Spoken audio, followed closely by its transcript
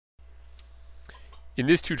In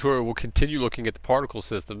this tutorial, we'll continue looking at the particle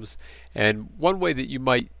systems, and one way that you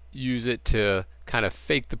might use it to kind of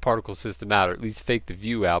fake the particle system out, or at least fake the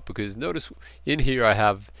view out, because notice in here I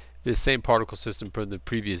have this same particle system from the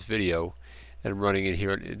previous video that I'm running in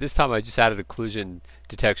here. This time I just added occlusion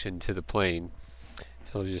detection to the plane.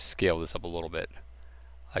 I'll just scale this up a little bit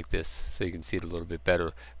like this so you can see it a little bit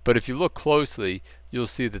better. But if you look closely, you'll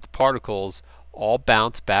see that the particles all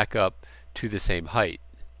bounce back up to the same height.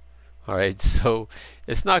 Alright, so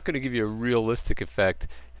it's not going to give you a realistic effect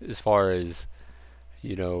as far as,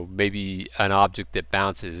 you know, maybe an object that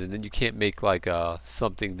bounces, and then you can't make like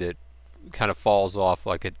something that kind of falls off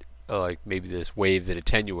like like maybe this wave that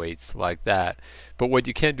attenuates like that. But what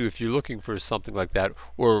you can do if you're looking for something like that,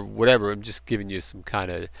 or whatever, I'm just giving you some kind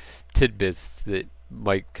of tidbits that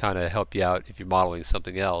might kind of help you out if you're modeling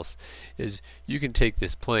something else, is you can take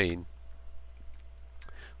this plane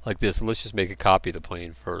like this, and let's just make a copy of the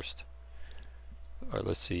plane first. Or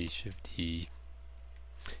let's see, Shift E,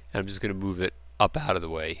 and I'm just going to move it up out of the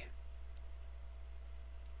way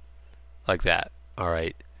like that. All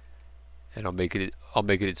right, and I'll make it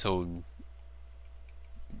its own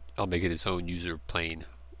user plane.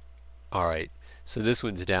 All right, so this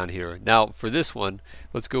one's down here. Now for this one,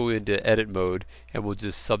 let's go into edit mode, and we'll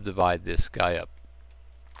just subdivide this guy up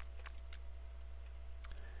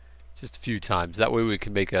just a few times. That way we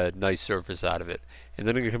can make a nice surface out of it. And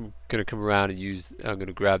then I'm going to come around and I'm going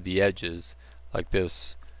to grab the edges like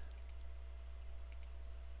this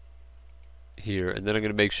here, and then I'm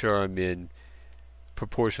going to make sure I'm in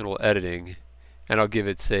proportional editing, and I'll give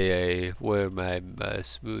it, say, a, where my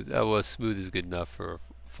smooth, well, smooth is good enough for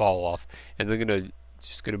fall off, and then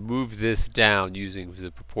just going to move this down using the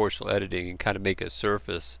proportional editing and kind of make a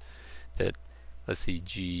surface that, let's see,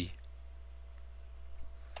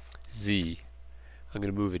 Z. I'm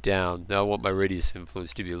going to move it down. Now I want my radius of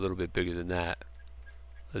influence to be a little bit bigger than that.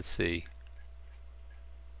 Let's see.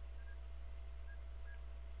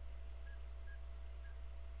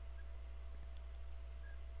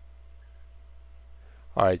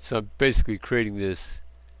 Alright, so I'm basically creating this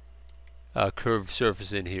curved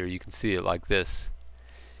surface in here. You can see it like this.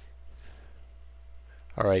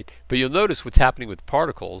 Alright, but you'll notice what's happening with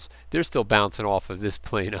particles. They're still bouncing off of this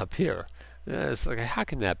plane up here. It's like, how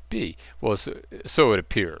can that be? Well, so it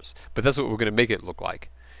appears, but that's what we're going to make it look like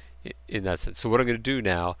in that sense. So what I'm going to do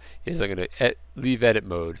now is I'm going to leave edit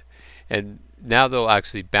mode, and now they'll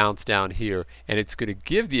actually bounce down here, and it's going to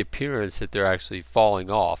give the appearance that they're actually falling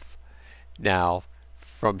off now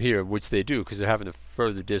from here, which they do because they're having a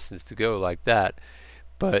further distance to go like that.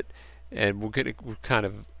 And we're kind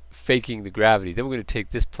of faking the gravity. Then we're going to take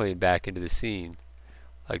this plane back into the scene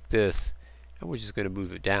like this, and we're just going to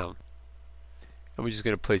move it down. And we're just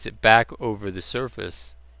going to place it back over the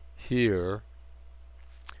surface here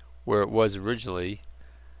where it was originally,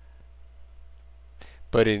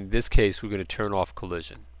 but in this case we're going to turn off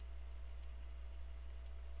collision.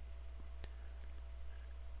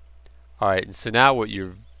 Alright, and so now what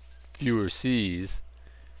your viewer sees,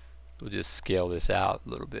 we'll just scale this out a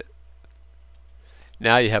little bit.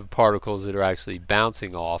 Now you have particles that are actually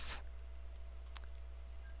bouncing off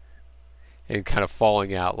and kind of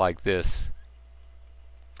falling out like this,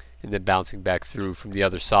 and then bouncing back through from the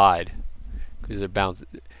other side because they're bouncing.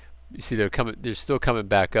 You see, they're still coming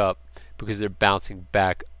back up because they're bouncing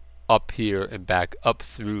back up here and back up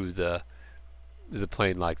through the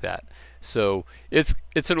plane like that. So it's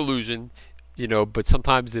an illusion, you know, but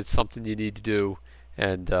sometimes it's something you need to do,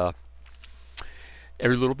 and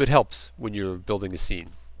every little bit helps when you're building a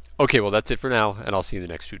scene. Okay, well, that's it for now, and I'll see you in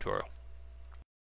the next tutorial.